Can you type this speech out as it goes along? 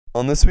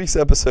On this week's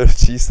episode of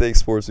Cheesesteak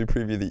Sports, we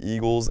preview the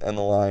Eagles and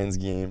the Lions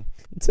game,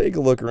 we take a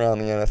look around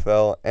the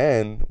NFL,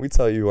 and we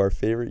tell you who our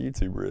favorite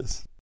YouTuber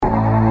is.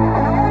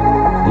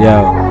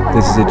 Yo,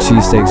 this is a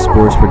Cheesesteak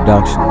Sports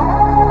production.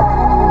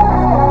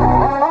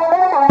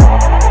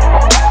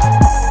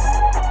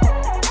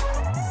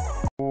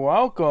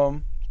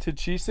 Welcome to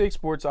Cheesesteak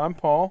Sports. I'm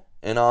Paul.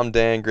 And I'm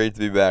Dan. Great to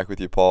be back with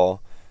you,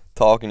 Paul.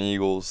 Talking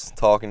Eagles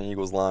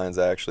Lions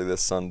actually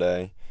this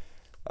Sunday.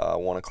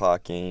 1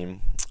 o'clock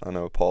game. I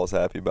know Paul's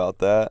happy about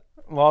that.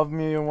 Love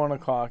me at 1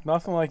 o'clock.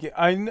 Nothing like it.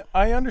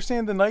 I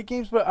understand the night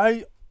games, but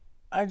I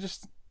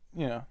just,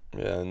 Yeah,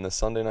 and the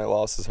Sunday night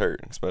losses hurt,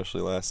 especially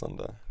last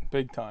Sunday.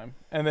 Big time.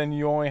 And then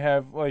you only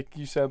have, like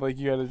you said, like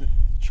you had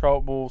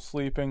trouble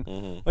sleeping.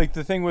 Mm-hmm. Like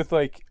the thing with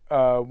like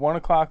 1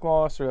 o'clock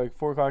loss or like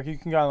 4 o'clock, you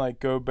can kind of like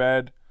go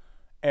bed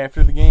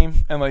after the game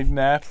and like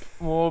nap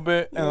a little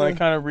bit and like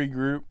kind of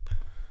regroup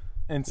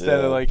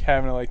instead of like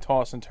having to like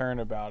toss and turn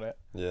about it.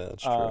 Yeah,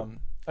 that's true.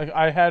 Like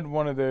I had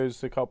one of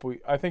those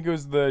I think it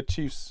was the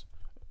Chiefs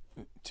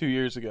 2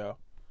 years ago.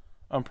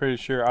 I'm pretty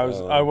sure I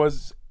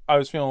was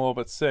feeling a little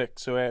bit sick,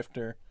 so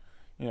after,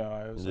 I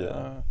was.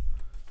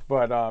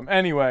 But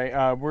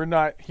anyway, we're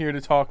not here to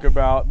talk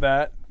about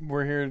that.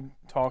 We're here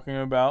talking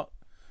about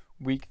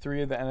Week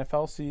 3 of the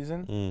NFL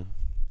season,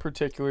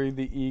 particularly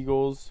the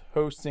Eagles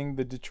hosting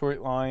the Detroit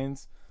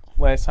Lions.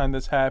 Last time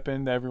this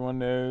happened, everyone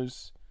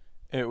knows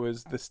it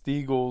was the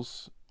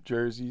Steagles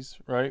jerseys,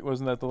 right?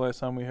 Wasn't that the last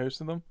time we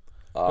hosted them?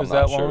 I'm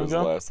not sure it was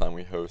the last time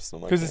we hosted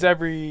them. Because it's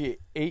every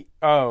 8.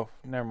 Oh,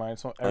 never mind.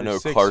 It's every I know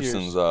 6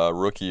 Carson's years.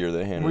 rookie year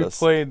We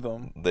played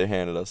them. They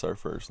handed us our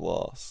first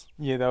loss.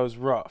 Yeah, that was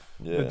rough.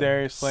 Yeah, the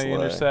Darius Slay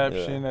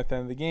interception at the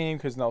end of the game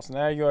because Nelson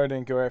Aguilar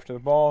didn't go after the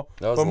ball.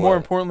 But more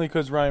importantly,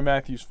 because Ryan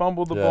Matthews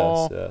fumbled the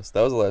ball. Yes,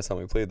 that was the last time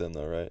we played them,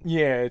 though, right?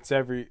 Yeah, it's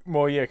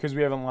because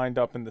we haven't lined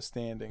up in the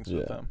standings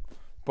with them.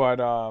 But,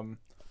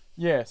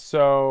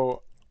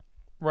 so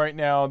right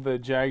now the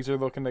Jags are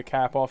looking to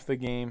cap off the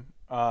game.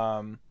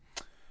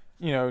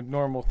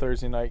 Normal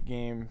Thursday night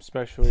game,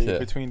 especially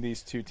between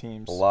these two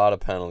teams. A lot of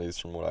penalties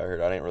from what I heard.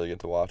 I didn't really get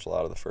to watch a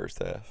lot of the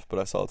first half, but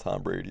I saw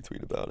Tom Brady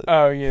tweet about it.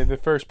 Oh, yeah, the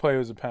first play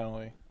was a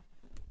penalty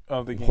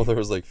of the game. Well, there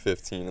was like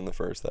 15 in the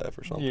first half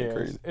or something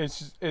crazy.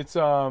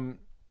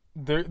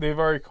 They've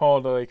already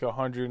called like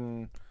 100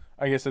 and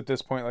I guess at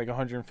this point like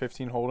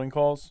 115 holding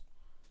calls.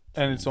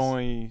 And it's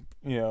only,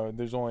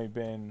 there's only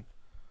been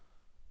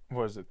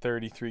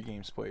 33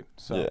 games played.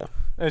 So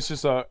it's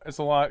just it's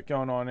a lot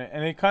going on,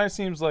 and it kind of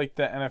seems like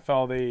the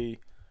NFL, they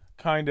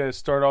kind of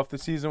start off the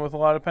season with a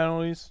lot of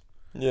penalties,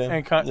 and then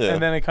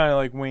it kind of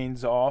like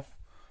wanes off.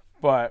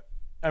 But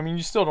I mean,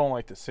 you still don't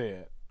like to see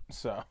it,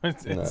 so I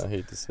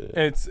hate to see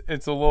it.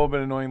 It's a little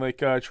bit annoying. Like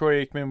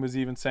Troy Aikman was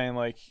even saying,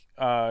 like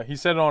he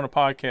said it on a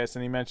podcast,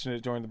 and he mentioned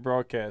it during the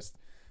broadcast,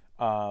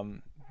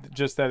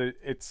 just that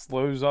it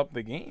slows up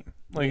the game.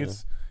 Like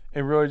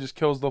it really just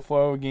kills the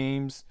flow of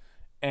games.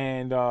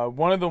 And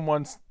one of the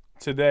ones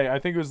today, I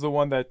think it was the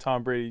one that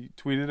Tom Brady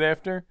tweeted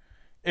after,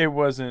 it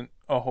wasn't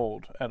a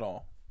hold at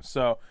all.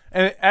 So,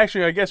 and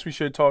actually, I guess we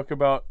should talk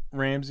about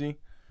Ramsey,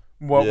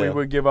 what we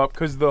would give up,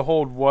 because the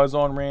hold was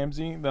on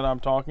Ramsey that I'm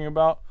talking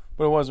about,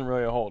 but it wasn't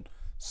really a hold.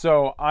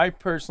 So, I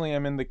personally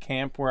am in the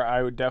camp where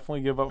I would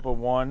definitely give up a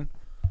 1,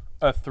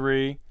 a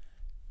 3,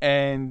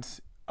 and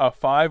a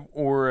 5,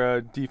 or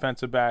a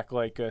defensive back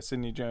like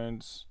Sidney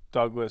Jones,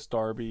 Douglas,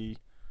 Darby,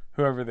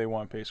 whoever they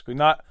want, basically.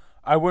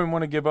 I wouldn't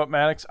want to give up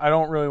Maddox. I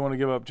don't really want to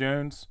give up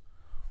Jones,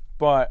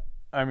 but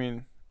I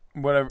mean,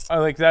 whatever.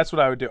 That's what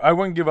I would do. I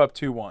wouldn't give up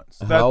 2 ones.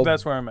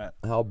 That's where I'm at.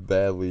 How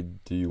badly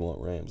do you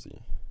want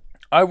Ramsey?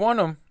 I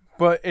want him,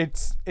 but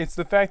it's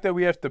the fact that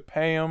we have to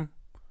pay him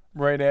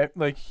right at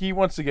he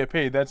wants to get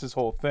paid. That's his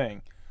whole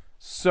thing.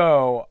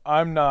 So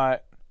I'm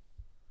not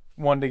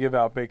one to give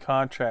out big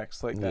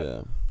contracts like that.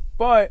 Yeah.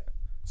 But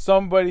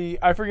somebody,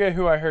 I forget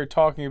who I heard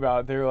talking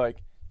about. They're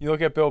like, you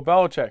look at Bill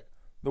Belichick.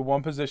 The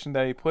one position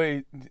that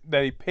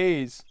he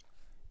pays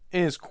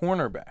is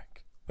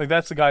cornerback. Like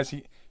that's the guys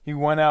he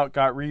went out,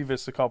 got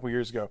Revis a couple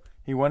years ago.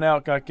 He went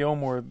out, got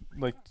Gilmore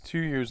like 2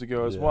 years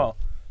ago as well.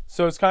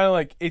 So it's kind of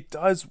like it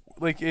does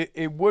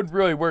it would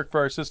really work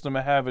for our system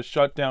to have a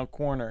shutdown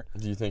corner.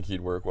 Do you think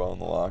he'd work well in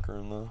the locker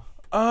room though?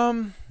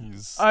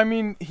 He's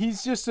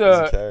just he's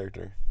a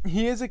character.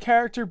 He is a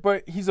character,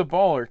 but he's a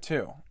baller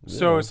too. Yeah.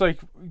 So it's like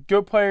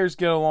good players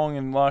get along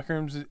in locker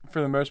rooms for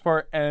the most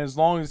part, and as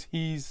long as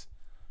he's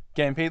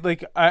getting paid,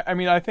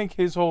 I think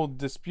his whole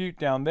dispute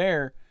down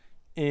there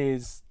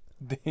is,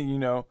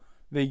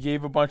 they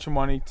gave a bunch of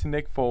money to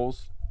Nick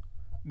Foles,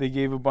 they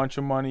gave a bunch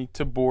of money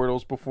to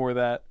Bortles before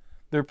that.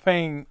 They're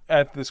paying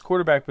at this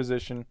quarterback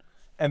position,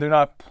 and they're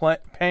not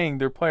paying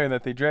their player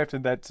that they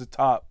drafted. That's the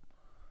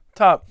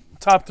top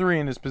 3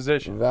 in his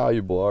position.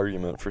 Valuable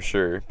argument for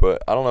sure,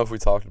 but I don't know if we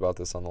talked about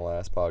this on the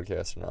last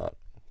podcast or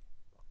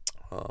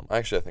not.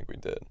 Actually, I think we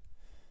did.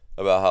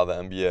 About how the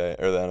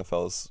NBA or the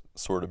NFL is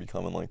sort of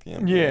becoming like the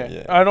NBA.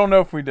 Yeah, I don't know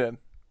if we did.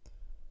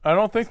 I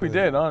don't think we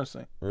did,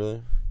 honestly.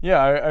 Really?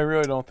 Yeah, I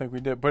really don't think we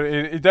did, but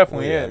it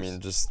definitely is. I mean,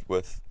 just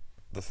with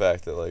the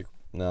fact that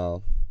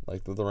now,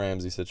 the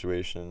Ramsey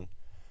situation,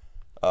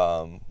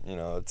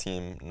 A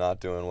team not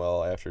doing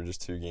well after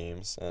just 2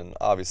 games, and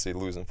obviously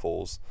losing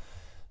Foles,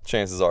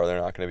 chances are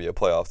they're not going to be a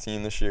playoff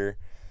team this year.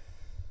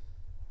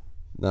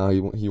 Now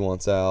he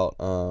wants out,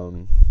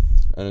 and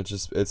it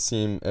has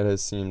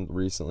seemed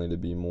recently to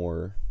be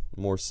more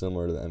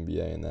similar to the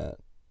NBA in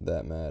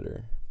that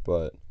matter.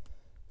 But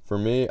for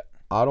me,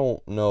 I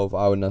don't know if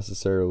I would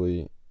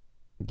necessarily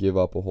give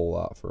up a whole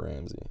lot for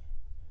Ramsey.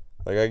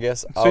 Like, I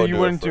guess I would. So you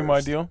wouldn't do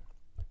my deal?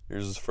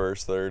 Yours is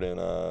first, third,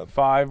 and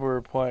 5 or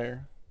a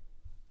player.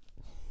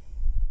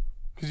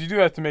 Because you do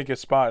have to make a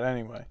spot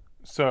anyway.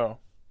 So,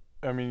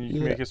 I mean, you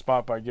can make a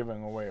spot by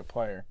giving away a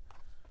player.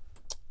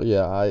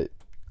 Yeah,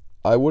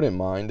 I wouldn't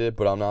mind it,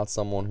 but I'm not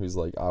someone who's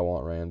like, I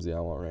want Ramsey,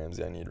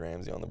 I need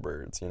Ramsey on the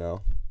Birds, you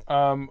know?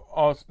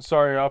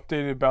 Sorry,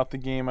 updated about the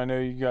game. I know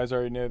you guys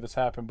already know this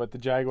happened, but the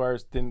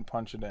Jaguars didn't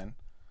punch it in.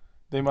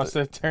 They must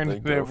have turned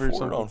it over or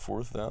something. On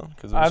 4th down?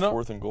 Because it was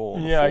 4th and goal.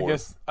 Yeah,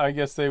 I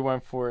guess they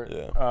went for it.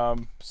 Yeah.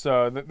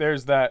 So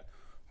there's that.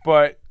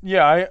 But,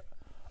 yeah,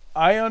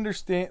 I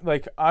understand.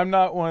 Like, I'm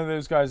not one of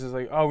those guys that's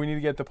like, oh, we need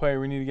to get the player.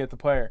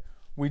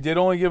 We did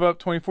only give up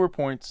 24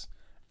 points,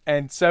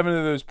 and 7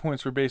 of those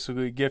points were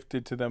basically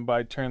gifted to them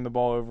by turning the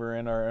ball over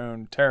in our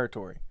own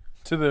territory.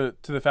 To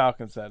the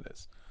Falcons, that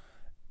is.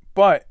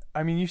 But,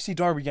 I mean, you see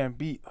Darby getting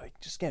beat. Like,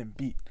 just getting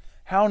beat.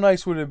 How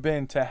nice would it have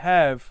been to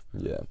have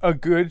a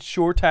good,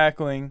 short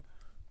tackling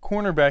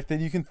cornerback that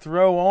you can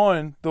throw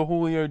on the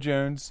Julio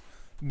Jones,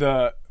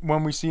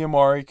 when we see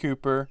Amari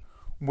Cooper,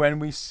 when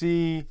we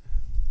see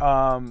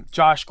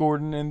Josh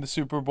Gordon in the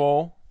Super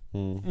Bowl,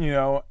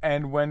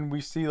 and when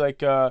we see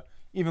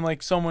even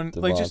like someone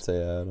Devontae like just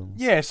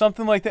Adams.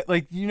 Something like that.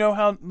 Like,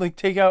 how like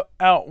take out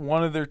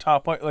one of their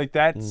top like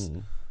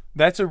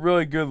that's a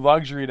really good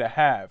luxury to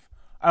have.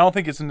 I don't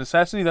think it's a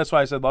necessity. That's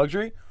why I said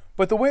luxury.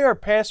 But the way our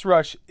pass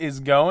rush is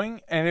going,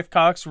 and if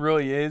Cox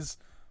really is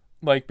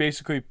like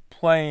basically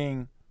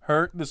playing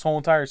hurt this whole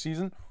entire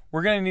season,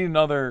 we're gonna need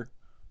another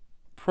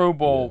Pro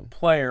Bowl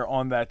player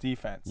on that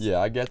defense.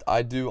 Yeah,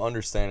 I do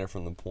understand it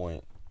from the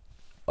point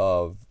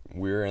of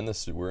we're in a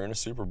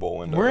Super Bowl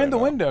window. We're in the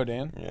window,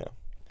 Dan. Yeah.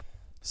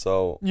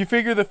 So you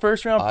figure the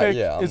first round pick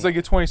is like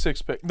a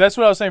 26 pick. That's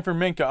what I was saying for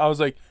Minkah. I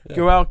was like,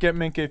 go out, get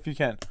Minkah if you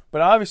can.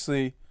 But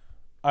obviously,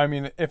 I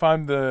mean, if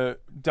I'm the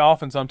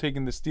Dolphins, I'm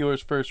taking the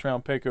Steelers' first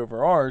round pick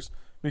over ours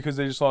because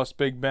they just lost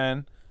Big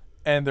Ben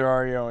and they're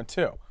already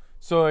 0-2.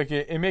 So like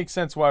it makes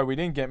sense why we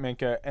didn't get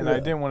Minkah, and I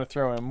didn't want to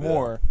throw in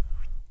more.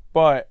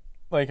 But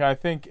like I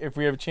think if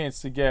we have a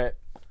chance to get,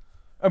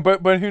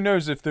 but who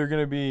knows if they're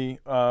going to be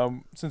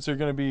since they're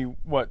going to be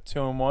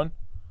 2-1,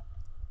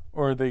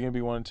 or are they going to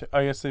be 1-2?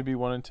 I guess they'd be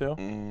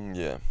 1-2.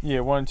 Yeah. Yeah,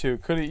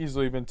 1-2. Could have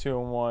easily been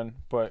 2-1,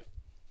 but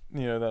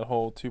that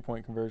whole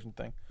 2-point conversion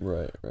thing.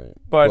 Right.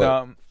 But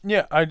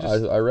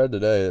I read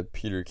today that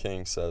Peter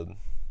King said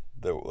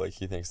that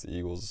he thinks the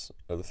Eagles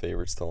are the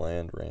favorites to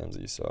land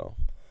Ramsey. So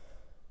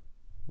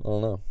I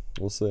don't know.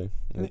 We'll see.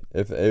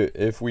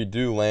 If we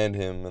do land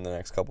him in the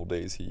next couple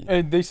days,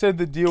 they said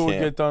the deal will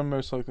get done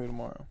most likely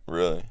tomorrow.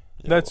 Really?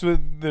 Yeah. That's what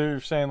they're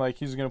saying. Like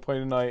he's going to play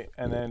tonight,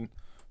 and then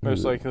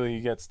most likely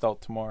he gets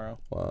dealt tomorrow.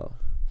 Wow.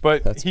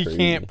 But That's he crazy.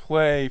 Can't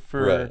play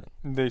for. Right.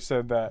 They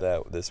said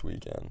that this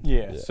weekend.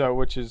 Yeah.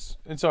 So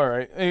it's all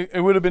right.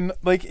 It would have been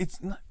like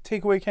it's not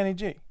take away Kenny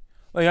G.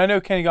 Like I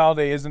know Kenny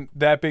Galladay isn't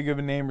that big of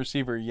a name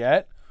receiver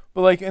yet,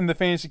 but like in the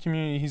fantasy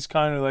community, he's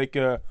kind of like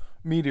a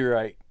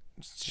meteorite,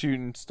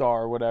 shooting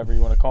star, whatever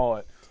you want to call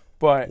it.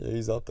 But yeah,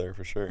 he's up there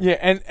for sure. Yeah,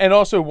 and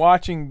also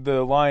watching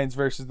the Lions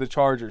versus the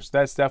Chargers,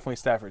 that's definitely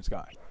Stafford's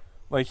guy.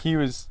 Like he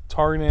was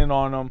targeting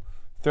on them,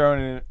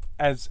 throwing it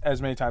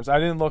as many times. I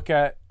didn't look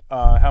at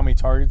how many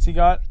targets he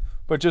got,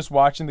 but just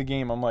watching the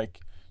game, I'm like,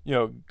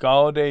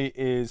 Galladay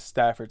is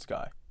Stafford's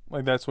guy.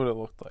 Like that's what it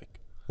looked like.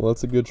 Well,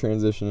 that's a good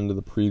transition into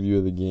the preview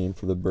of the game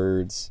for the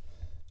Birds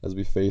as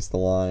we face the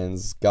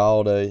Lions.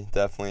 Galladay,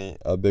 definitely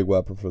a big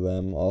weapon for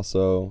them.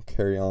 Also,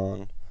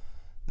 Kerryon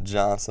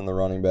Johnson, the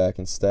running back,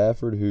 and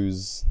Stafford, who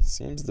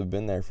seems to have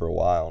been there for a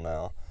while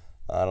now.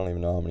 I don't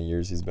even know how many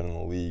years he's been in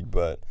the league,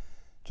 but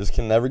just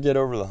can never get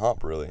over the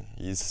hump, really.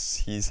 He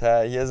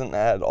hasn't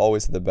had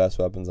always the best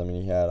weapons. I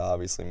mean, he had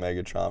obviously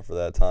Megatron for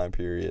that time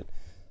period.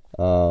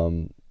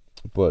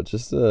 But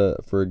just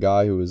for a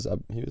guy who was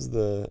he was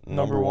the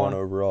number one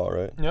overall,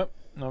 right? Yep,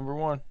 number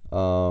one.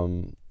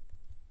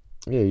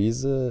 Yeah,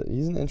 he's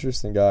an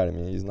interesting guy to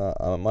me. He's not.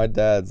 My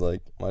dad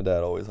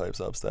always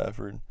hypes up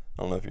Stafford.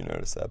 I don't know if you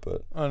noticed that,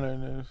 but I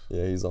know.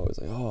 Yeah, he's always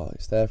like, oh,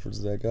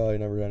 Stafford's that guy. He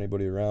never had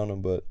anybody around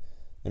him, but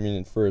I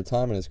mean, for a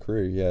time in his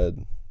career, he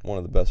had one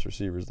of the best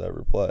receivers to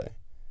ever play.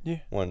 Yeah.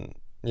 When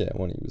he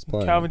was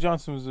playing. Calvin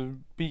Johnson was a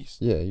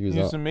beast. Yeah, he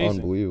was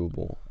amazing.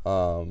 Unbelievable.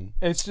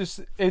 That's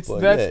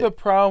the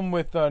problem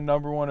with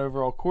number one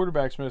overall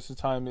quarterbacks most of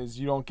the time is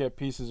you don't get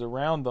pieces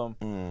around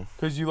them.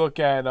 Because you look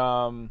at,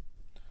 I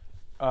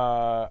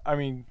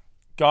mean,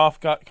 Goff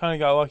got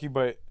lucky,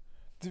 but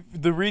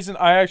the reason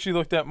I actually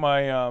looked at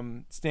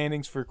my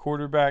standings for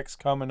quarterbacks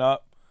coming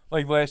up,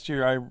 like last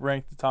year I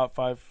ranked the top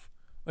 5,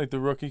 like the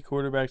rookie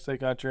quarterbacks that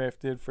got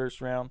drafted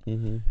first round,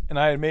 and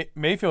I had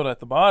Mayfield at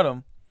the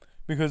bottom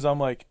because I'm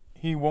like,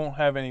 he won't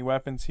have any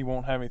weapons. He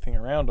won't have anything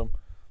around him.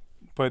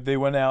 But they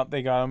went out,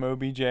 they got him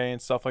OBJ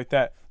and stuff like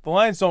that. The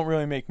Lions don't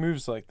really make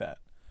moves like that.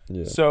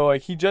 Yeah. So,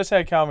 like, he just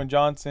had Calvin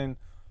Johnson.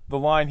 The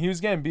line, he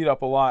was getting beat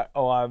up a lot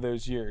of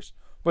those years.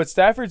 But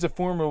Stafford's a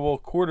formidable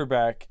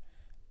quarterback.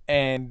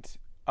 And,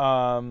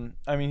 I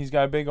mean, he's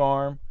got a big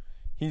arm.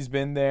 He's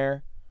been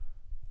there.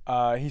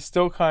 He's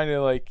still kind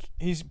of like,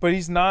 but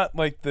he's not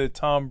like the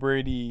Tom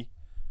Brady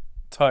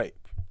type.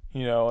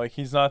 You know, like,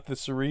 he's not the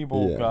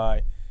cerebral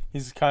guy.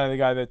 He's kind of the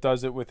guy that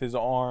does it with his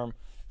arm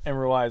and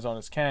relies on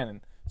his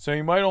cannon. So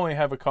he might only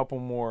have a couple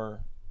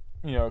more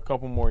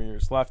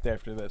years left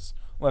after this,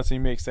 unless he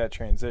makes that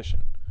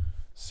transition.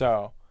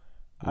 So,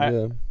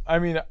 I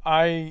mean,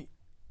 I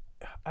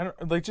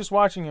don't like just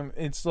watching him.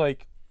 It's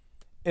like,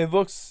 it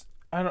looks.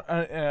 I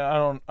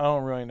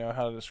don't really know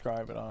how to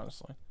describe it,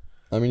 honestly.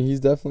 I mean, he's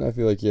definitely. I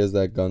feel like he has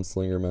that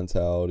gunslinger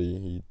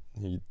mentality.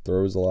 He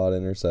throws a lot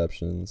of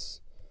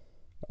interceptions,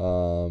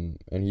 and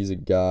he's a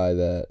guy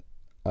that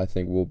I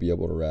think we'll be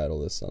able to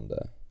rattle this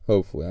Sunday.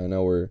 Hopefully, I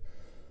know we're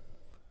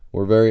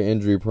very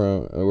injury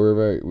prone.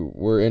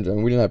 We're injured. I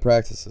mean, we didn't have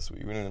practice this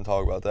week. We didn't even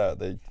talk about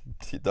that.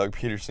 Doug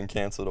Peterson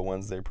canceled a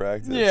Wednesday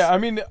practice. Yeah, I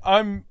mean,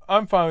 I'm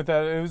fine with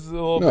that. It was a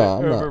little bit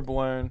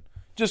overblown,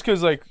 just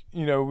because, like,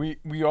 you know, we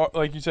are,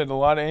 like you said, a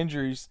lot of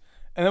injuries,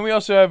 and then we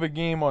also have a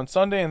game on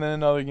Sunday and then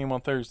another game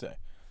on Thursday.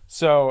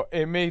 So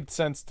it made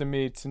sense to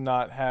me to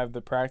not have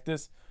the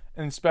practice,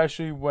 and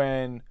especially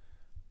when,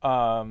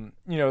 you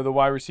know, the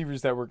wide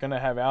receivers that we're gonna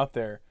have out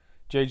there,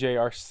 J.J.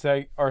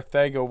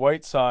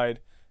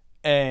 Arcega-Whiteside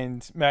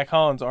and Mac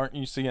Hollins aren't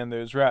used to getting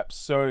those reps.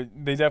 So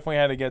they definitely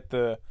had to get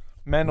the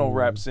mental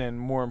reps in,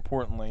 more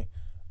importantly.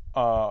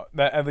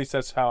 That, at least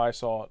that's how I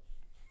saw it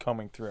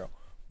coming through.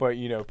 But,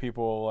 you know,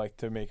 people like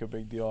to make a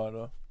big deal out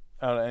of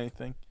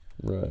anything.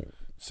 Right.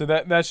 So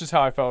that's just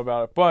how I felt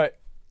about it. But,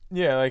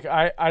 yeah, like,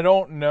 I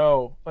don't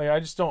know. Like, I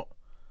just don't.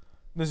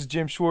 This is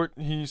Jim Schwartz.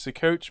 He used to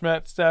coach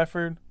Matt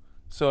Stafford.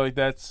 So, like,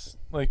 that's,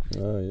 like.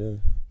 Oh, yeah.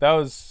 That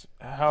was,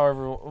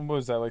 however, what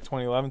was that, like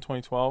 2011,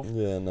 2012?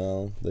 Yeah,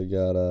 no. They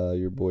got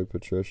your boy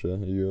Patricia. Are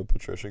you a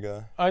Patricia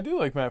guy? I do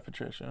like Matt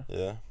Patricia.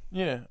 Yeah.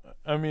 Yeah.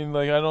 I mean,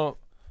 like, I don't.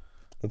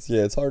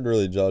 It's hard to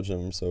really judge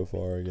him so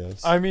far, I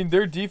guess. I mean,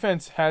 their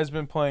defense has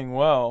been playing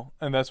well,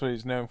 and that's what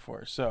he's known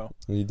for. So.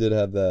 And he did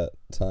have that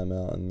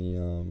timeout in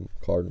the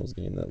Cardinals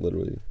game that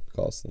literally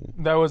cost them.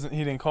 That wasn't.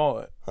 He didn't call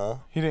it. Huh?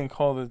 He didn't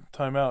call the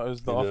timeout. It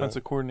was the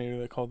offensive coordinator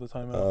that called the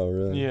timeout. Oh,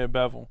 really? Yeah,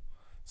 Bevel.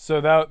 So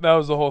that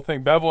was the whole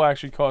thing. Bevel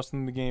actually cost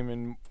them the game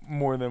in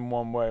more than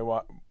one way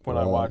when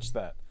I watched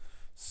that.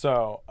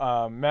 So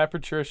Matt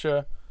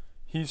Patricia,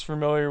 he's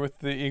familiar with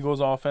the Eagles'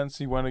 offense.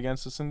 He went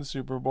against us in the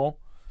Super Bowl.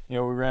 You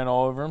know, we ran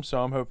all over him,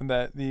 so I'm hoping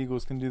that the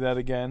Eagles can do that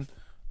again.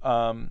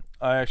 I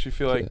actually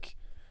feel like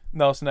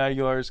Nelson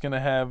Aguilar is going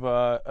to have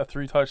a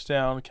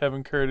 3-touchdown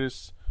Kevin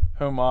Curtis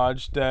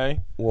homage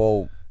day.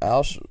 Well,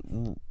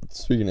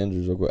 speaking of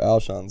injuries real quick,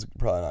 Alshon's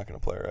probably not going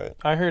to play, right?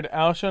 I heard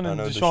Alshon and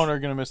Deshaun are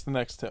going to miss the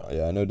next two.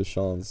 Yeah, I know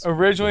Deshaun's.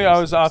 Originally, I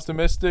was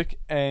optimistic,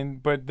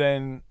 but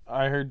then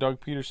I heard Doug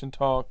Peterson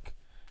talk,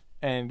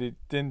 and it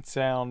didn't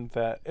sound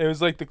that. It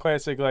was like the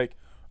classic, like,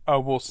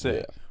 oh, we'll see.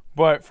 Yeah.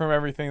 But from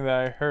everything that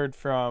I heard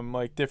from,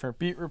 like, different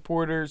beat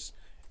reporters,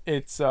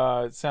 it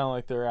sounded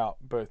like they're out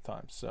both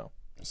times.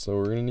 So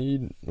we're gonna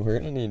need.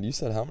 You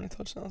said how many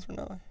touchdowns for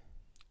Nelly?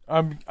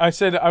 I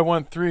said I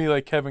want 3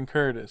 like Kevin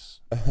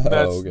Curtis.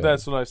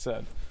 That's what I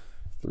said.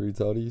 3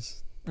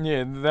 tutties?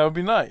 Yeah, that would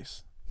be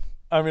nice.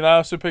 I mean, I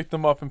also picked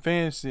them up in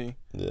fantasy.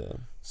 Yeah.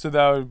 So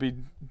that would be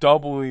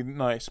doubly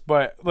nice.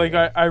 But, like,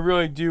 I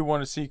really do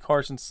want to see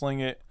Carson sling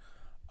it.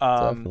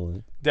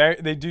 Definitely.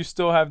 They do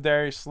still have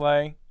Darius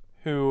Slay,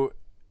 who,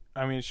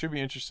 I mean, it should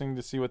be interesting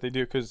to see what they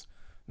do because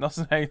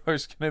Nelson Aguilar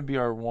is going to be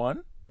our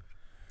 1.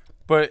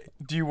 But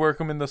do you work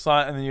him in the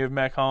slot and then you have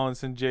Mac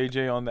Hollins and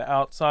JJ on the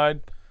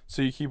outside?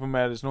 So you keep him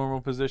at his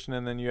normal position,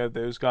 and then you have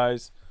those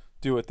guys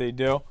do what they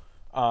do.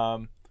 I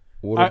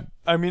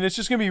mean, it's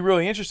just going to be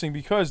really interesting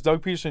because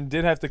Doug Peterson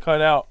did have to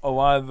cut out a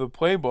lot of the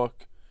playbook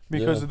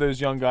because of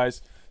those young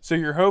guys. So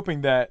you're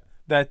hoping that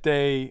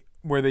day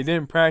where they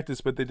didn't practice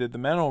but they did the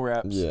mental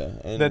reps,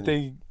 that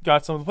they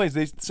got some of the plays.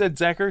 They said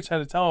Zach Ertz had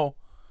to tell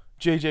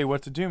JJ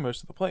what to do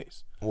most of the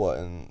plays. What,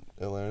 in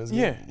Atlanta's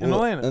game? Yeah, in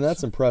Atlanta. And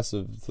that's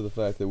impressive to the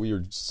fact that we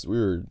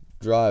were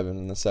driving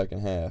in the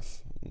second half.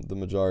 The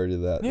majority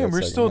of that. Yeah,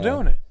 we're still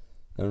doing it.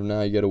 And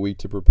now you get a week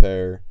to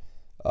prepare.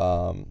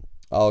 I'll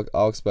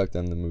expect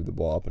them to move the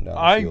ball up and down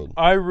the field.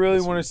 I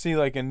really want to see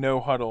like a no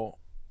huddle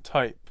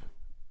type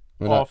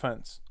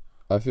offense.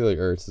 I feel like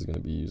Ertz is going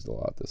to be used a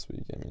lot this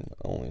week. I mean,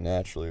 only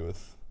naturally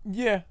with.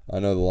 Yeah. I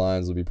know the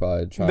Lions will be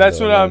probably trying.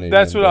 That's what I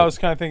was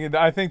kind of thinking.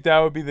 I think that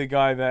would be the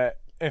guy that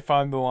if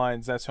I'm the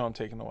Lions, that's who I'm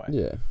taking away.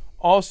 Yeah.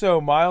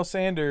 Also, Miles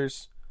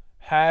Sanders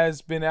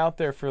has been out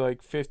there for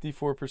like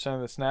 54%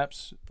 of the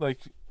snaps, like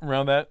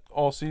around that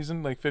all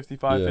season, like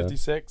 55,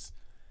 56.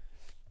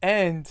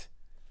 And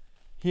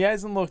he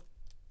hasn't looked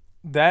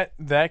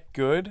that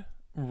good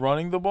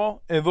running the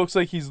ball. It looks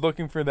like he's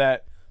looking for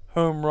that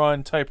home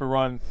run type of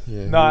run,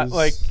 not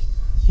like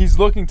He's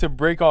looking to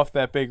break off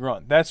that big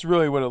run. That's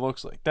really what it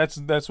looks like. That's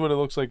what it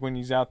looks like when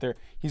he's out there.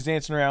 He's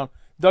dancing around.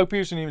 Doug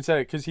Peterson even said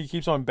it because he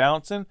keeps on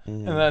bouncing,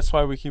 and that's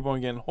why we keep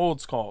on getting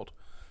holds called.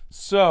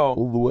 So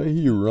the way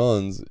he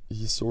runs,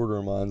 he sort of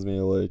reminds me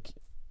of, like,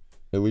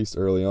 at least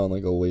early on,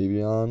 like a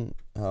Le'Veon,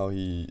 how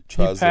he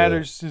tries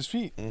patters his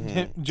feet.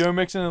 Joe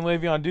Mixon and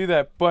Le'Veon do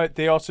that, but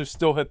they also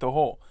still hit the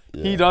hole.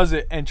 Yeah. He does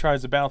it and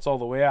tries to bounce all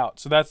the way out.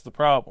 So that's the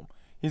problem.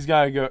 He's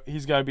got to go.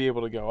 He's got to be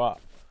able to go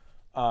up.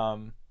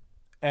 And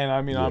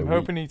I mean, I'm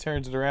hoping he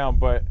turns it around.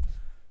 But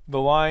the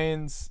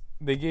Lions,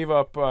 they gave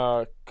up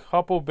a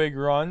couple big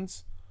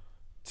runs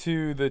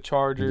to the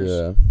Chargers.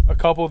 Yeah. A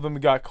couple of them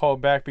got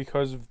called back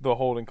because of the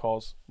holding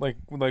calls. Like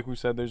we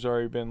said, there's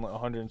already been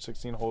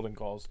 116 holding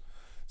calls.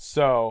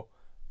 So,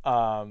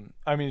 I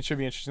mean, it should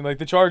be interesting. Like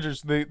the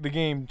Chargers, the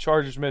game,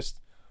 Chargers missed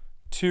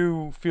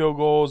 2 field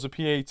goals, a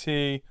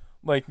PAT.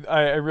 Like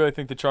I really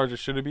think the Chargers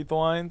should have beat the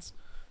Lions.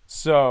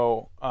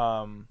 So,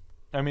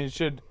 I mean,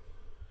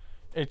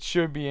 it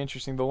should be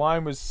interesting. The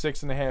line was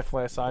 6.5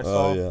 last I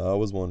saw. Oh yeah, I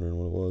was wondering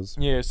what it was.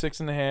 Yeah,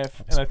 6.5, and I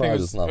think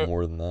Surprised it's not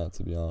more than that,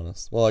 to be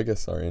honest. Well, I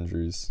guess our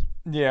injuries.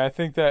 Yeah, I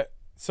think that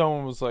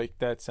someone was like,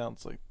 "That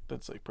sounds like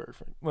that's like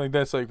perfect. Like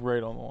that's like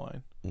right on the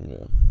line."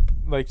 Yeah.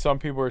 Like some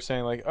people are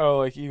saying, like, "Oh,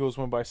 like Eagles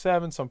win by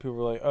 7." Some people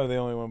are like, "Oh, they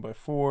only win by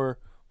 4."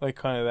 Like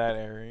kind of that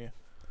area.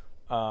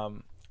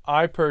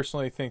 I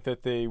personally think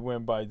that they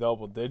win by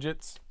double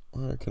digits.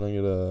 All right, can I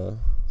get a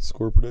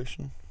score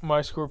prediction?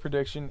 My score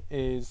prediction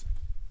is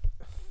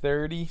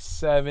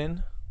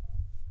 37-20.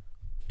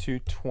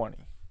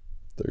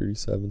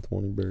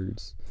 37-20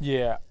 Birds.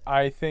 Yeah,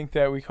 I think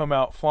that we come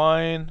out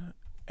flying,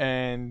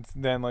 and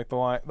then like the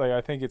line, like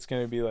I think it's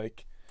gonna be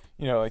like,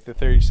 like the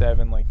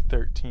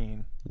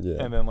 37-13.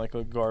 Yeah. And then like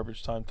a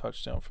garbage time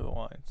touchdown for the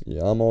Lions.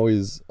 Yeah, I'm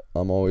always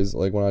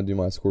like when I do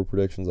my score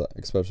predictions,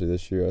 especially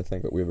this year, I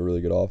think that we have a really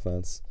good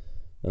offense,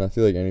 and I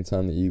feel like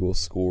anytime the Eagles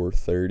score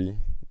 30,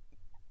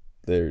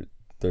 they're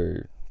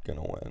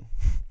gonna win.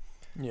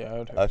 Yeah, I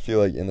would hope. I feel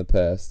like in the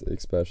past,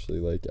 especially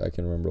like I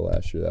can remember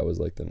last year, that was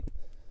like I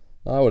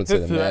wouldn't say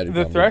the magic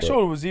the number,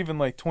 threshold was even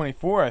like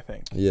 24, I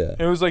think. Yeah.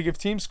 It was like if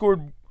teams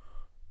scored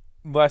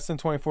less than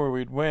 24,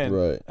 we'd win.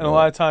 Right. And a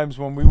lot of times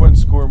when we wouldn't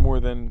score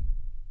more than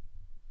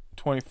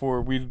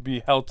 24, we'd be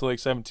held to like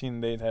 17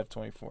 and they'd have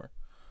 24.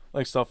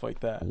 Like stuff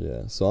like that.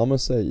 Yeah. So I'm going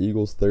to say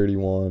Eagles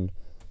 31,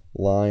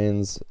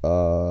 Lions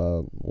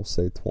we'll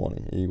say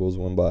 20. Eagles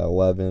win by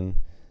 11.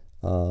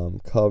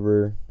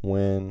 Cover,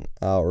 win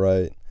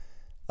outright.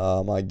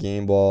 My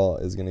game ball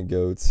is going to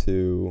go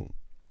to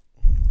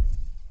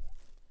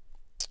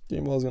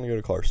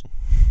Carson.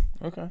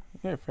 Okay.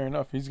 Yeah, fair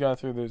enough. He's got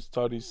through those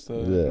studies to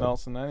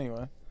Nelson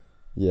anyway.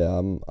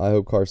 Yeah, I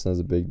hope Carson has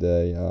a big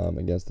day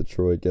against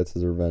Detroit, gets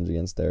his revenge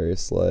against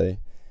Darius Slay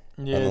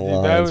Yeah, and the dude,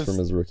 Lions from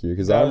his rookie year.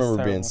 Because I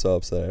remember being so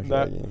upset after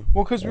that game.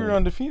 Well, because we were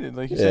undefeated,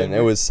 like you said. Yeah, and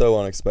it was so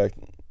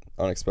unexpected.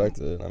 I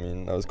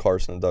mean, that was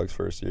Carson and Doug's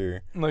first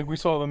year. Like, we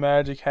saw the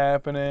magic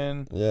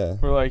happening. Yeah.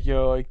 We're like,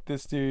 yo, like,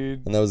 this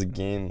dude. And that was a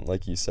game,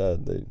 like you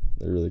said, they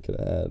really could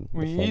have had.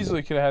 We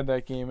easily could have had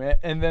that game.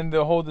 And then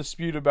the whole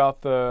dispute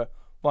about the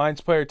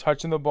Lions player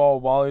touching the ball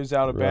while he was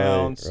out of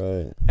bounds.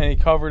 Right. And he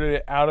covered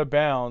it out of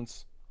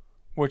bounds,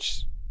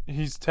 which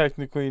he's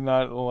technically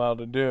not allowed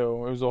to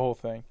do. It was a whole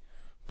thing.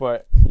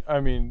 But,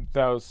 I mean,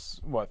 that was,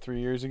 3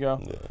 years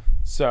ago? Yeah.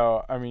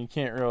 So, I mean, you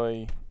can't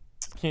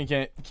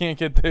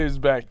get those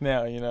back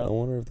now, I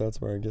wonder if that's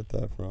where I get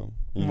that from.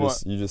 You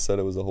What? just said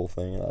it was a whole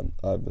thing, and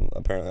I've been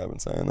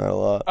saying that a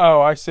lot.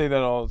 Oh, I say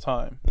that all the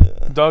time.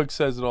 Yeah. Doug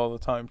says it all the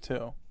time,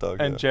 too.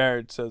 Doug, And yeah.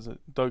 Jared says it.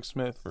 Doug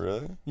Smith.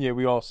 Really? Yeah,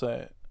 we all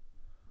say it.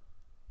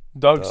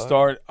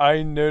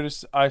 I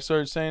noticed I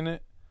started saying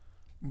it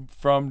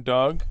from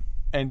Doug,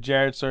 and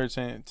Jared started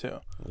saying it too.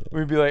 Yeah.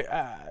 We'd be like,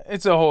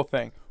 it's a whole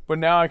thing. But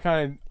now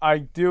I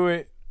do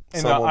it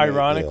in an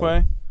ironic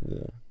way.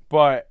 Yeah.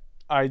 But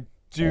I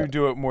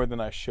do it more than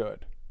I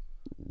should.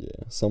 Yeah.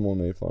 Someone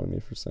made fun of me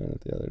for saying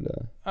it the other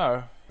day.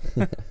 Oh.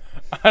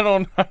 I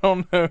don't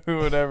know who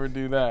would ever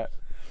do that.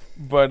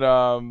 But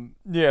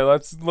yeah,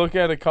 let's look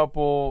at a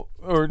couple.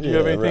 Or do you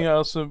have anything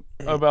else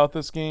about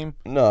this game?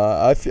 No,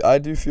 I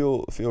do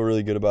feel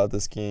really good about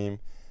this game.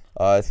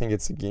 I think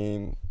it's a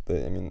game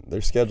that,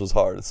 their schedule's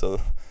hard, so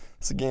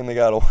it's a game they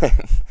gotta win.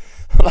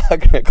 I'm not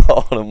gonna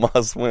call it a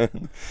must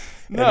win.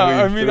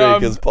 No,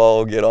 because Paul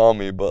will get on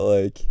me, but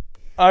like.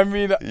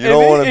 You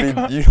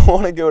don't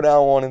want to go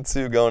down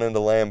 1-2 going into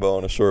Lambeau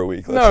on a short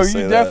week. You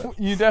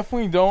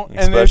definitely don't.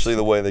 Especially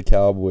the way the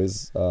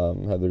Cowboys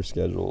have their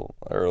schedule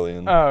early,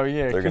 and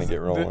they're going to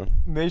get rolling.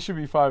 They should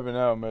be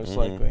 5-0 most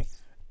likely.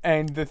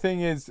 And the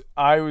thing is,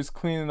 I was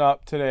cleaning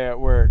up today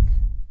at work.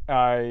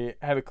 I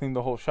had to clean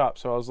the whole shop,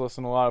 so I was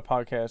listening to a lot of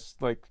podcasts.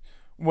 Like,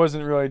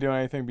 wasn't really doing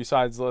anything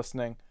besides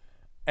listening.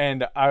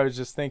 And I was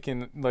just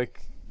thinking,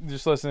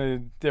 just listening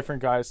to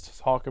different guys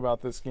talk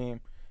about this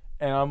game.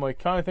 And I'm like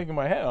kind of thinking in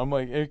my head, I'm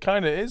like, it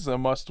kind of is a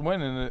must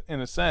win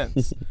in a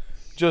sense,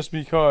 just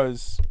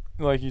because,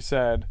 like you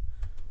said,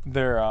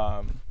 they're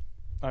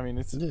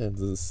it's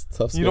a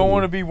tough. You don't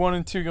want to be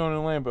 1-2 going to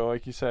Lambeau,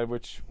 like you said,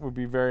 which would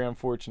be very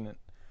unfortunate.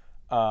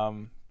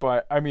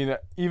 But I mean,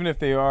 even if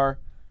they are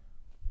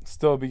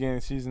still beginning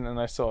of the season, and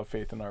I still have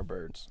faith in our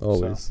birds.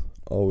 Always.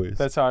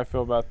 That's how I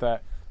feel about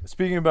that.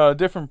 Speaking about a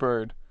different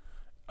bird,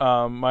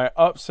 my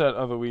upset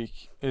of the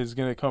week is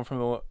going to come from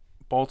the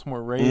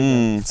Baltimore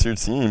Ravens. It's your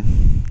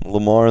team.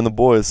 Lamar and the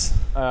boys.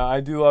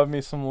 I do love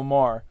me some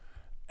Lamar.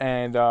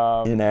 And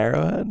In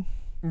Arrowhead?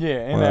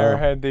 Yeah, in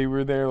Arrowhead. They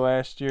were there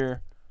last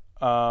year.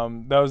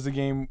 That was the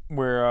game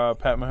where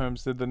Pat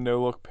Mahomes did the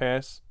no-look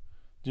pass.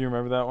 Do you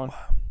remember that one?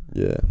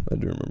 Yeah, I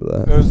do remember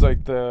that. It was like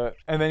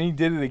and then he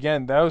did it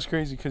again. That was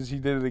crazy because he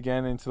did it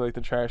again into like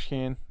the trash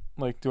can,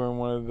 like during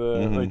one of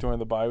the during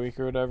the bye week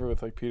or whatever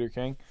with like Peter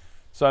King.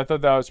 So I thought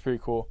that was pretty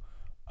cool.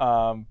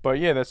 But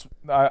yeah,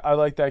 I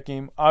like that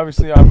game.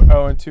 Obviously, I'm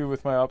 0-2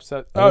 with my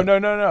upset. Oh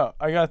no!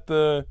 I got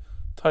the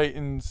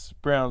Titans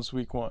Browns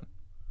week 1.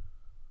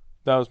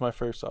 That was my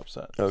first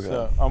upset. Okay.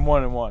 So I'm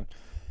 1-1.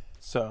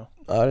 So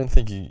I didn't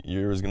think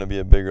yours was going to be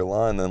a bigger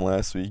line than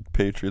last week.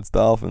 Patriots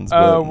Dolphins.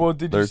 But well,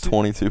 did they're you see?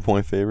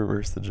 22-point favorite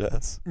versus the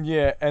Jets.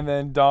 Yeah, and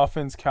then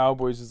Dolphins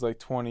Cowboys is like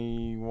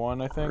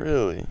 21, I think.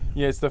 Really?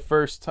 Yeah, it's the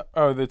first.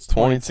 That's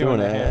 22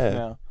 and and a a half half.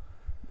 now.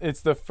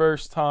 It's the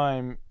first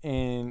time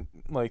in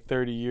like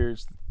 30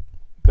 years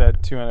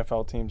that 2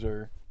 NFL teams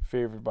are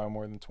favored by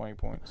more than 20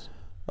 points.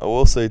 I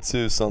will say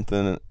too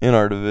something in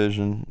our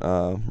division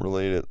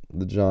related.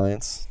 The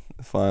Giants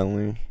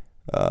finally.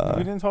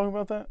 We didn't talk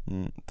about that?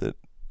 Did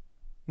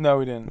No,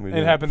 we didn't. We It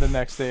didn't. happened the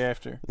next day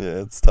after.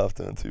 Yeah, it's tough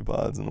doing 2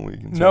 pods in a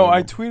week. No,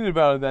 I tweeted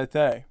about it that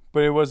day,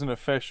 but it wasn't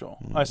official.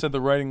 I said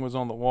the writing was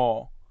on the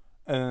wall,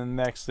 and then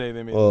the next day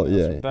they made. Well, the yeah.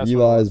 announcement. That's what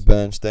it Eli's was.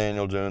 bench.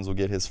 Daniel Jones will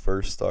get his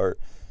first start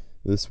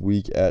this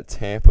week at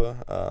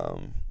Tampa.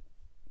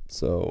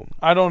 So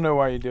I don't know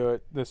why you do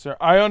it this year.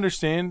 I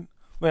understand.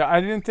 Like I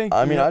didn't think.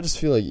 I mean, I just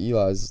feel like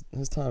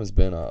his time has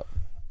been up.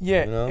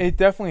 Yeah, you know? it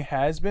definitely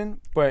has been.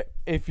 But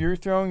if you're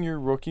throwing your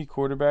rookie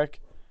quarterback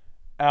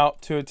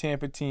out to a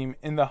Tampa team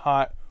in the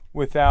hot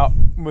without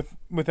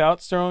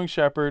Sterling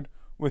Shepard,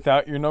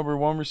 without your number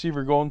 1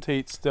 receiver Golden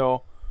Tate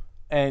still,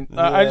 and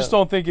I just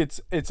don't think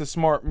it's a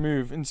smart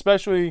move. And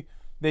especially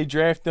they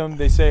draft them,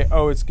 they say,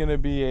 oh, it's gonna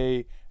be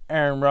a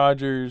Aaron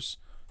Rodgers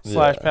 /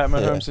 Pat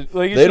Mahomes. Yeah.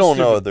 Like, it's They just don't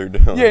know stupid. what they're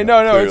doing. Yeah,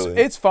 no,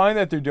 clearly. it's fine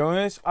that they're doing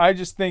this. I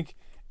just think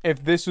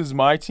if this was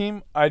my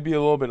team, I'd be a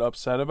little bit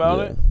upset about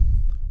it.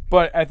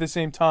 But at the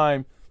same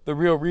time, the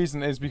real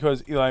reason is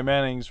because Eli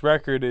Manning's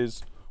record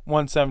is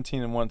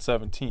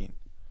 117-117,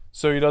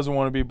 so he doesn't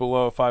want to be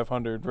below a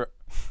 500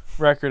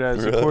 record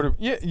as a quarter.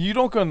 Yeah, you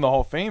don't go in the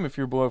Hall of Fame if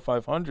you're below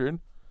 500.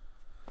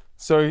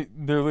 So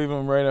they're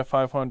leaving him right at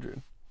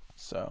 500.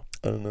 So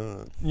I don't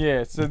know.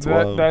 yeah, so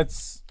wild.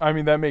 that's I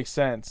mean that makes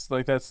sense.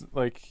 Like that's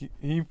like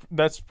he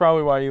that's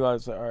probably why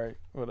Eli's like, all right,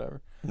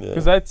 whatever.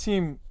 Because that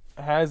team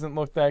hasn't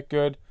looked that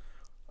good.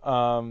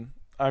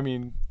 I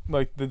mean,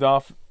 like the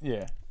Dolphins.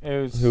 Yeah,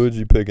 it was. Who would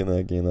you pick in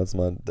that game? That's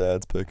my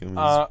dad's picking.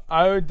 I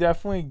would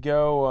definitely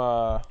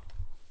go.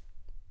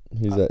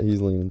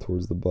 He's leaning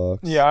towards the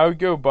Bucks. Yeah, I would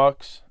go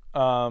Bucks.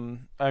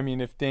 I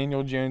mean, if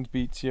Daniel Jones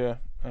beats you,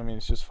 I mean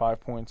it's just 5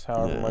 points,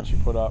 however much you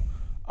put up.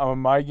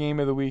 My game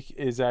of the week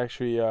is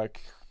actually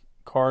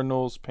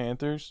Cardinals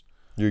Panthers.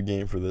 Your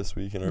game for this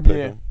week in our pick.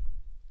 Yeah,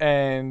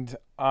 and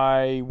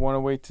I want to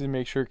wait to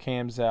make sure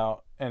Cam's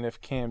out. And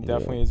if Cam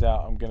definitely is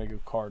out, I'm going to go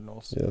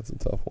Cardinals. Yeah, that's a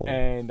tough one.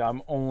 And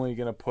I'm only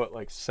going to put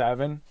like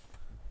 7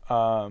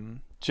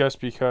 just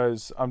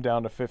because I'm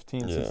down to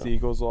 15 since the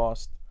Eagles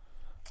lost.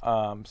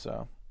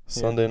 So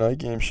Sunday night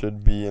game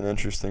should be an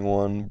interesting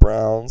one.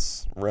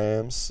 Browns,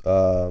 Rams.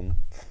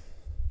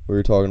 We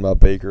were talking about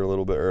Baker a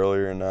little bit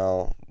earlier, and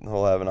now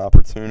he'll have an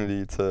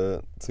opportunity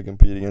to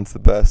compete against the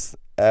best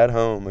at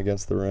home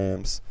against the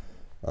Rams.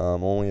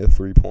 Only a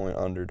 3-point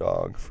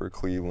underdog for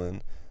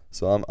Cleveland.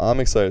 So I'm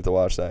excited to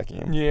watch that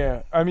game.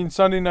 Yeah, I mean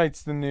Sunday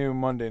night's the new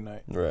Monday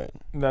night. Right.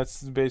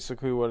 That's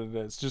basically what it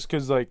is. Just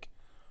because like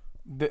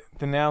the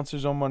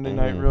announcers on Monday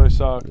night really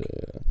suck,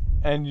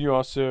 and you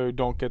also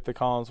don't get the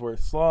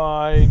Collinsworth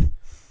slide,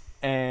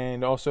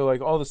 and also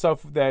like all the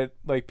stuff that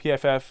like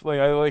PFF,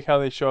 like I like how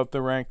they show up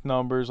the ranked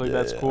numbers. Like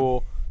that's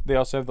cool. They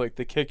also have like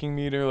the kicking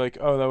meter. Like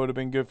that would have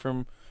been good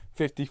from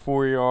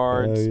 54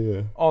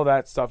 yards. All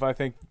that stuff. I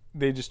think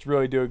they just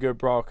really do a good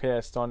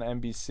broadcast on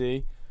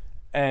NBC.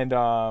 And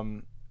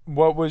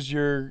what's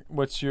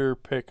your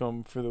pick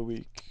 'em for the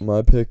week?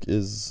 My pick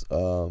is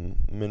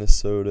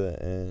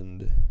Minnesota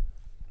and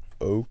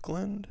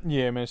Oakland.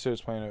 Yeah,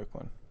 Minnesota's playing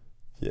Oakland.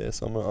 Yeah,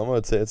 so I'm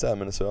gonna say it's at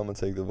Minnesota. I'm gonna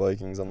take the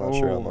Vikings. I'm not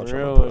sure how much.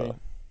 Really?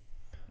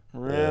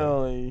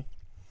 Really?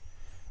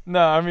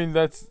 No, I mean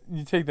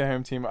you take the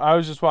home team. I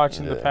was just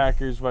watching the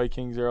Packers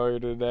Vikings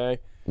earlier today,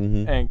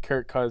 and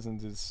Kirk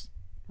Cousins is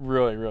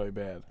really really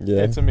bad.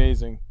 Yeah, it's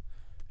amazing.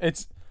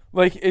 It's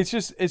like it's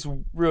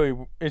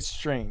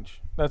strange.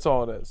 That's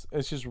all it is.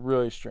 It's just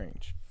really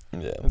strange.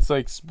 Yeah, it's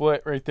like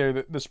split right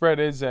there. The spread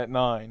is at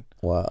 9.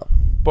 Wow.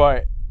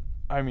 But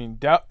I mean,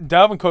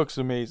 Dalvin Cook's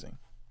amazing.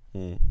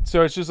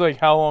 So it's just like,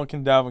 how long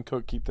can Dalvin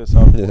Cook keep this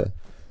up?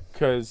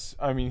 Because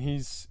I mean,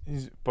 he's.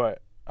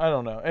 But I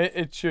don't know.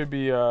 It should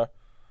be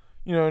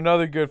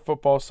another good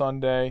football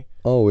Sunday.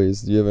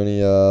 Always. Do you have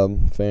any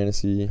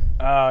fantasy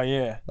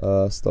Yeah.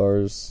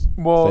 stars?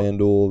 Well,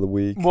 FanDuel of the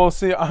week. Well,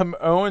 see, I'm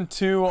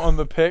 0-2 on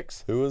the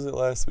picks. Who was it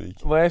last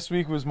week? Last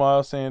week was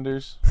Miles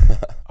Sanders.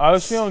 I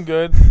was feeling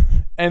good,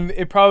 and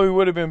it probably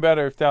would have been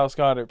better if Dallas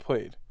Goedert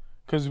played,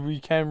 because we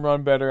can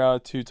run better out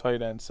of 2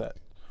 tight end set.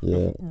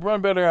 Yeah.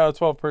 Run better out of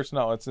 12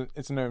 personnel. It's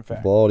a known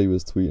fact. Baldy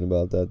was tweeting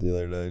about that the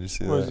other day. Did you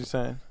see that? What was he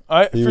saying?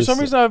 He For was some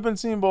reason, I've been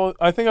seeing Baldy.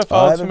 I think I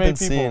followed too many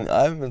people.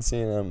 I haven't been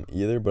seeing him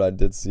either, but I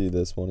did see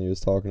this one. He was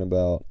talking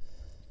about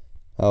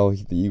how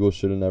the Eagles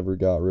should have never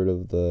got rid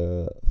of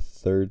the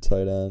 3rd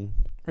tight end.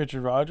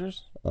 Richard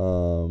Rodgers?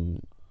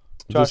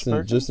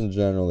 Just in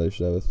general, they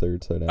should have a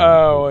 3rd tight end.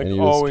 Oh, And like he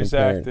was always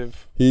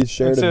active. He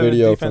shared Instead a of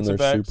video from defensive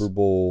their backs.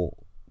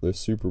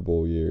 Super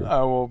Bowl year.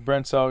 Oh, well,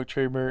 Brent Selleck,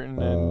 Trey Burton,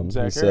 and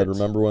Zach He said, Ertz.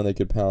 remember when they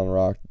could pound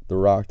the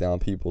rock down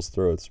people's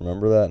throats?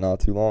 Remember that? Not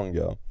too long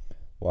ago.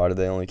 Why did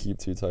they only keep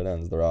 2 tight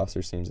ends? The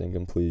roster seems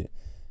incomplete,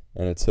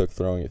 and it took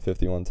throwing it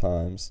 51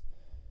 times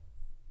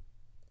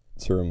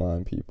to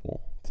remind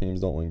people.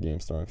 Teams don't win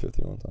games throwing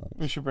 51 times.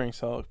 We should bring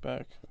Selleck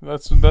back.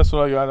 That's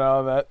what I got out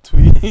of that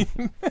tweet.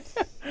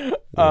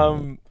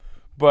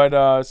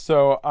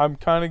 So I'm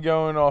kind of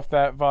going off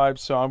that vibe.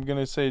 So I'm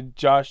gonna say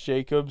Josh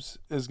Jacobs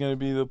is gonna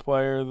be the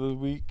player of the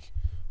week.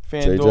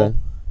 FanDuel, JJ?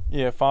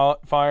 yeah,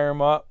 fire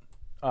him up.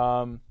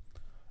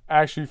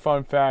 Actually,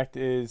 fun fact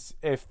is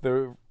if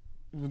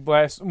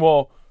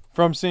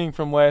from seeing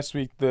from last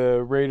week,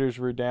 the Raiders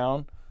were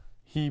down,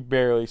 he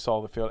barely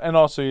saw the field, and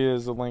also he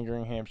has a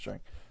lingering hamstring.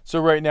 So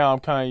right now I'm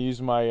kind of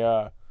using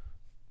my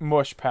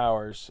mush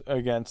powers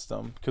against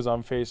them because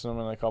I'm facing them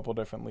in a couple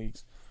different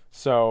leagues.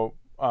 So,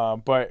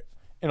 but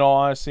in all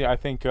honesty, I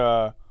think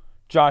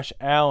Josh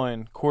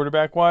Allen,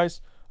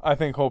 quarterback-wise, I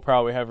think he'll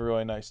probably have a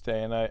really nice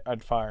day, and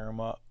I'd fire him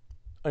up.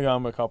 I got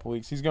him a couple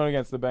weeks. He's going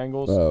against the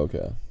Bengals. Oh,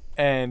 okay.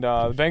 And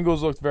the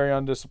Bengals looked very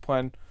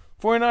undisciplined.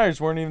 49ers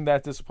weren't even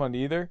that disciplined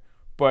either,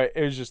 but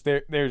it was just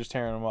they were just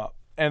tearing them up.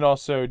 And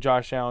also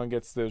Josh Allen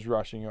gets those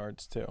rushing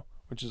yards too,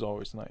 which is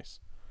always nice.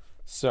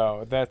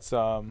 So that's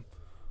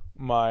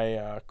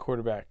my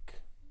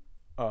quarterback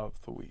of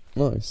the week.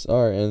 Nice.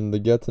 All right, and the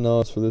get to know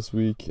us for this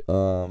week.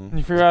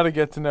 You forgot to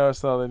get to know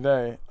us the other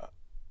day.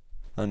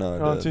 I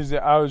know. On Tuesday,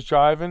 I was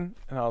driving,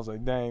 and I was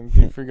like, dang,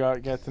 you forgot to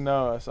get to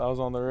know us. I was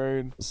on the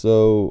road.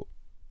 So,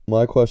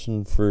 my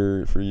question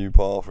for you,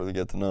 Paul, for the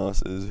get to know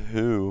us is,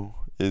 who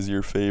is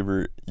your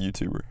favorite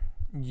YouTuber?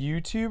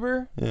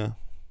 YouTuber? Yeah.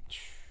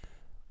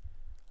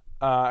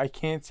 I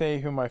can't say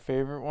who my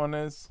favorite one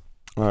is.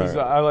 All Because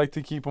right. I like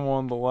to keep him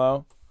on the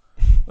low.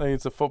 Like,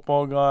 it's a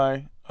football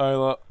guy.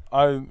 I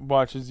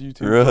watch his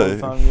YouTube all Really?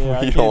 the time.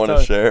 Yeah, You don't want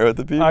to share it with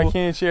the people? I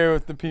can't share it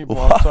with the people.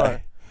 Why? I'm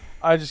sorry.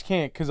 I just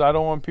can't because I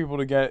don't want people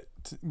to get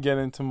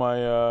into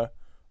my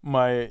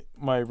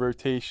my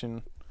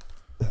rotation.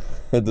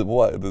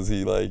 What? Does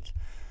he like...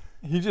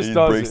 He just He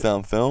does breaks it.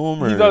 down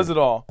film? Or? He does it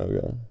all.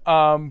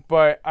 Okay.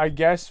 But I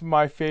guess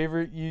my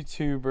favorite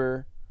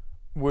YouTuber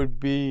would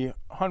be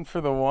Hunt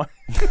for the One.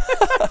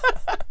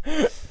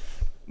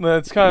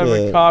 That's kind of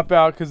a cop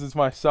out because it's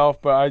myself,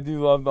 but I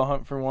do love the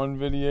Hunt for One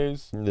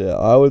videos. Yeah,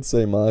 I would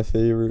say my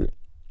favorite...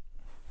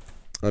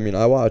 I mean,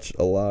 I watch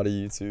a lot of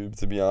YouTube,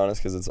 to be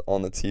honest, because it's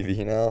on the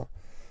TV now.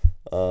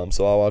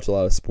 So I watch a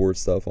lot of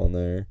sports stuff on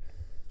there.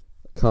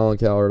 Colin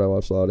Cowherd, I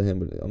watch a lot of him,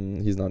 but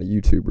he's not a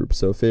YouTuber.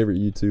 So favorite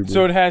YouTuber.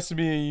 So it has to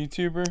be a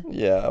YouTuber?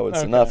 Yeah, I would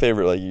say Okay. not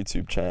favorite like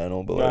YouTube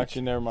channel, but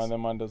Gotcha, never mind. Then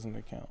mine doesn't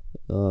account.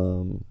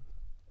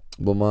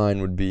 well,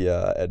 mine would be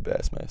Ed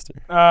Bassmaster.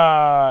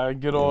 Ah,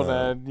 good old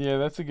Yeah. Ed. Yeah,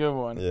 that's a good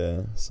one.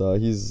 Yeah, so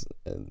he's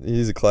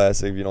a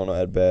classic. If you don't know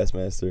Ed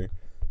Bassmaster,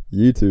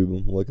 YouTube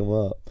him, look him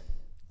up.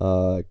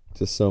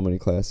 Just so many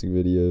classic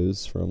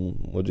videos from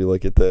would you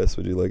look at this,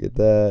 would you look at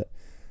that,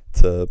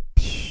 to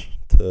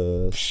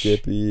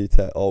Skippy,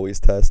 always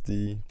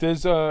testy.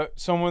 There's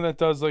someone that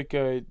does like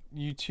a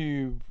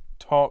YouTube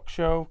talk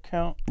show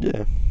count.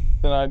 Yeah.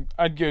 Then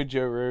I'd go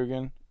Joe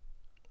Rogan.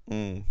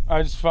 Mm.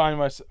 I just find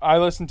I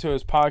listen to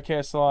his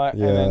podcast a lot,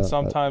 and Yeah, then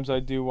sometimes I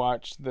do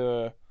watch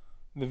the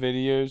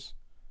videos,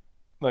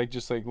 like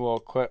just like little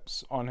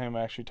clips on him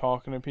actually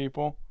talking to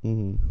people.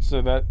 Mm-hmm.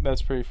 So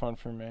that's pretty fun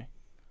for me.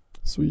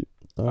 Sweet.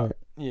 All right.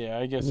 Yeah,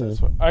 I guess Yeah.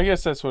 that's what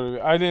it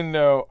is. I didn't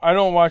know. I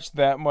don't watch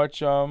that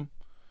much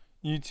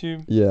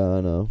YouTube. Yeah,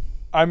 I know.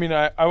 I mean,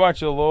 I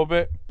watch it a little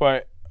bit,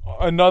 but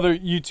another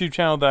YouTube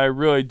channel that I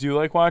really do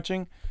like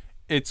watching,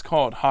 it's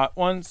called Hot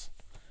Ones.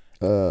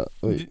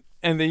 Wait.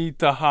 And they eat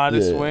the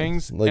hottest Yeah,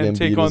 wings like and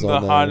take Embiid on was the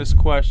on there. hottest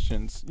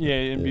questions. Yeah,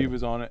 Embiid Yeah.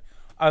 was on it.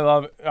 I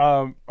love it.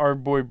 Our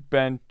boy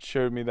Ben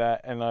showed me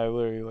that, and I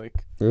literally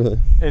like Really?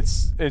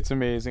 it's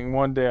amazing.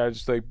 One day I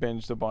just like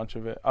binged a bunch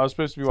of it. I was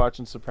supposed to be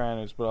watching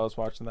Sopranos, but I was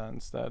watching that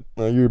instead.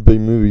 Now, you're a big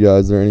movie guy.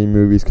 Is there any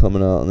movies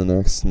coming out in the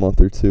next month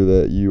or two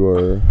that you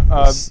are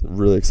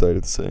really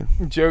excited to see?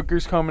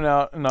 Joker's coming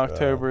out in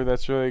October.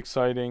 That's really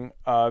exciting.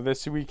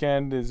 This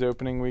weekend is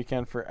opening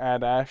weekend for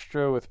Ad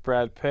Astra with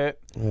Brad Pitt.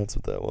 That's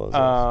what that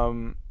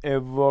was. It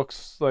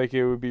looks like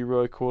it would be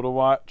really cool to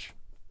watch.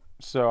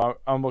 So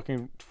I'm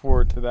looking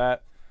forward to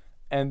that.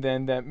 And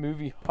then that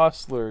movie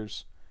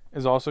Hustlers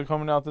is also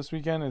coming out this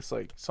weekend. It's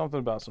like something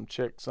about some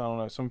chicks. I don't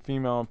know, some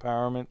female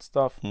empowerment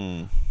stuff.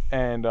 And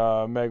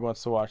Meg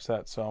wants to watch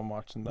that, so I'm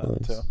watching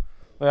that too.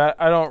 Like,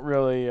 I don't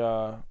really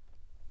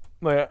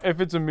like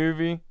if it's a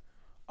movie,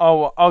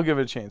 I'll give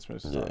it a chance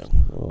most of the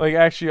time. Well. Like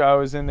actually, I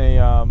was at a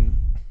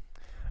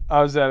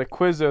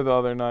Quizzo the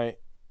other night,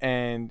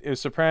 and it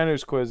was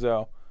Sopranos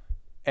Quizzo,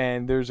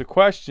 and there's a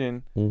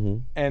question,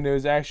 and it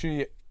was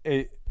actually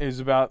it was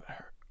about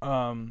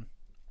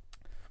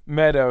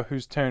Meadow,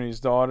 who's Tony's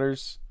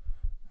daughter's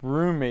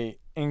roommate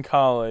in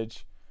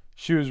college.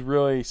 She was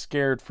really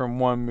scared from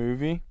one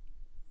movie,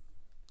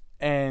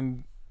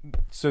 and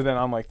so then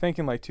I'm like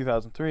thinking like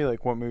 2003,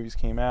 like what movies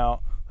came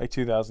out, like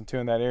 2002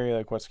 in that area,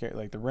 like what's scary,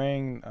 like The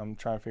Ring. I'm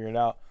trying to figure it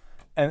out,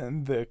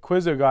 and the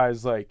Quizzo guy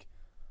is like,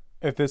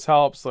 if this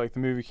helps, like the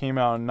movie came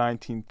out in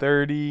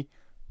 1930,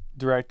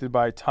 directed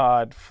by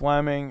Todd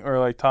Fleming or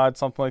like Todd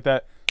something like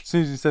that. As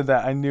soon as he said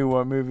that, I knew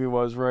what movie it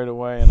was right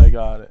away, and I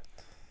got it.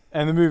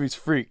 And the movie's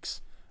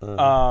Freaks.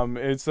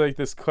 It's like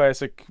this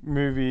classic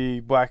movie,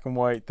 black and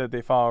white, that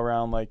they follow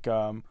around like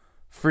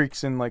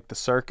freaks in like the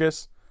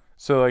circus.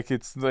 So like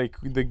it's like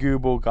the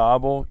Gooble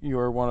Gobble, You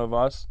Are One of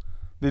Us.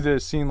 They did a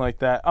scene like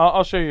that.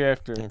 I'll show you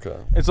after. Okay.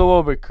 It's a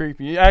little bit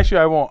creepy. Actually,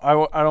 I won't. I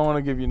don't want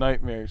to give you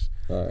nightmares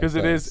because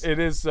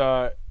it's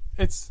a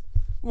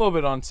little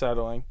bit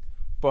unsettling.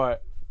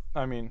 But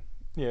I mean,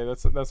 yeah,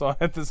 that's all I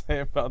have to say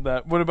about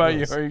that. What about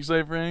you? Are you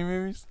excited for any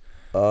movies?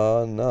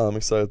 No, I'm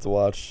excited to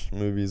watch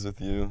movies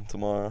with you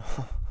tomorrow.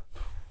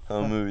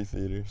 I'm a movie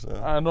theater,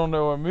 so I don't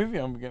know what movie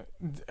I'm gonna.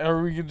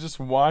 Are we just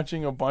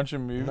watching a bunch of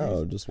movies?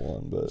 no, just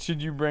one. But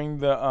should you bring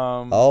the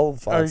I'll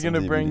find Are you some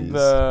gonna DVDs. bring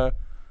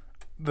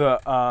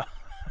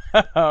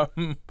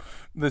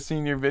the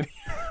senior video?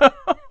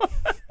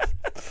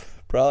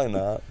 Probably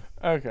not.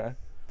 Okay.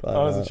 Probably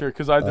I wasn't not. sure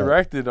because I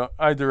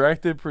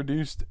directed,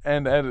 produced,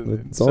 and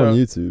edited. It's on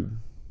YouTube.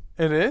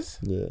 It is?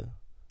 Yeah.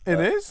 It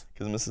is?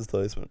 Because Mrs.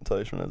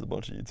 Teichman has a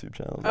bunch of YouTube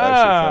channels. I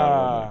actually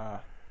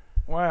found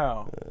one.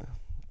 Wow. Yeah.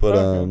 But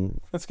Okay.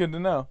 That's good to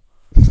know.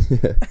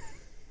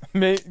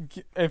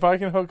 If I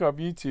can hook up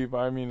YouTube,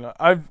 I mean,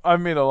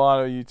 I've made a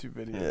lot of YouTube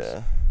videos.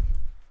 yeah.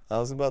 I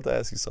was about to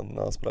ask you something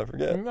else, but I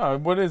forget. No,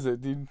 what is it,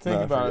 dude? Think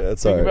No, I about forget. it.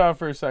 It's Think alright. about it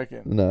for a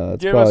second. No,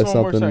 it's Give us probably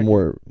one more something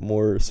second.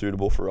 more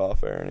suitable for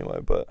off air anyway.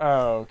 But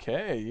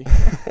Okay.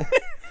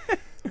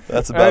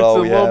 that's about all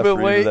a we little have bit for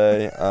you late.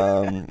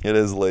 today. It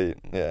is late.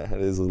 Yeah,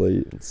 it is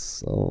late.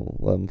 It's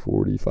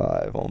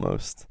 11:45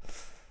 almost.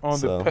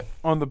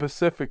 On the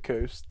Pacific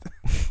Coast.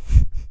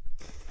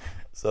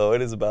 So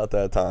it is about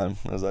that time,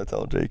 as I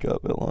tell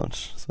Jacob at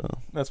lunch. So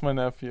That's my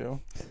nephew.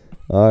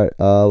 all right,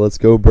 let's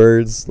go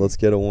Birds. Let's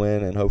get a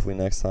win, and hopefully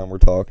next time we're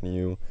talking to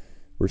you,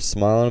 we're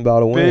smiling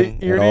about a win.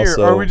 Ear and to ear.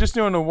 also, Are we just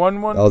doing a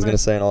 1-1? I was gonna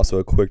say, and also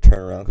a quick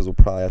turnaround because we'll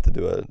probably have to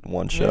do it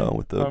one show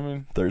with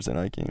the Thursday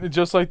night game.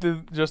 Just like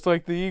the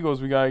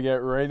Eagles, we gotta get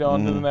right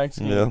on to the next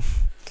game.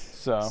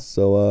 Yeah.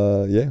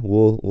 So yeah,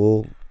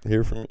 we'll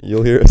hear from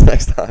you'll hear us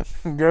next time.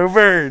 Go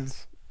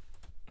Birds.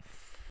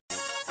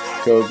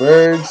 Go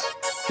Birds.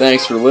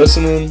 Thanks for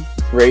listening.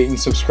 Rate and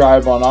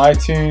subscribe on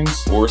iTunes.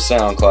 Or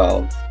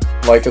SoundCloud,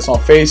 Like us on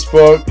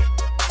Facebook.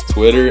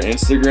 Twitter,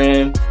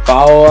 Instagram.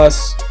 Follow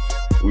us.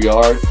 We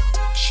are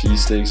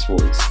Cheesesteak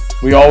Sports.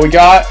 We all we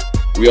got.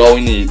 We all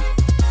we need.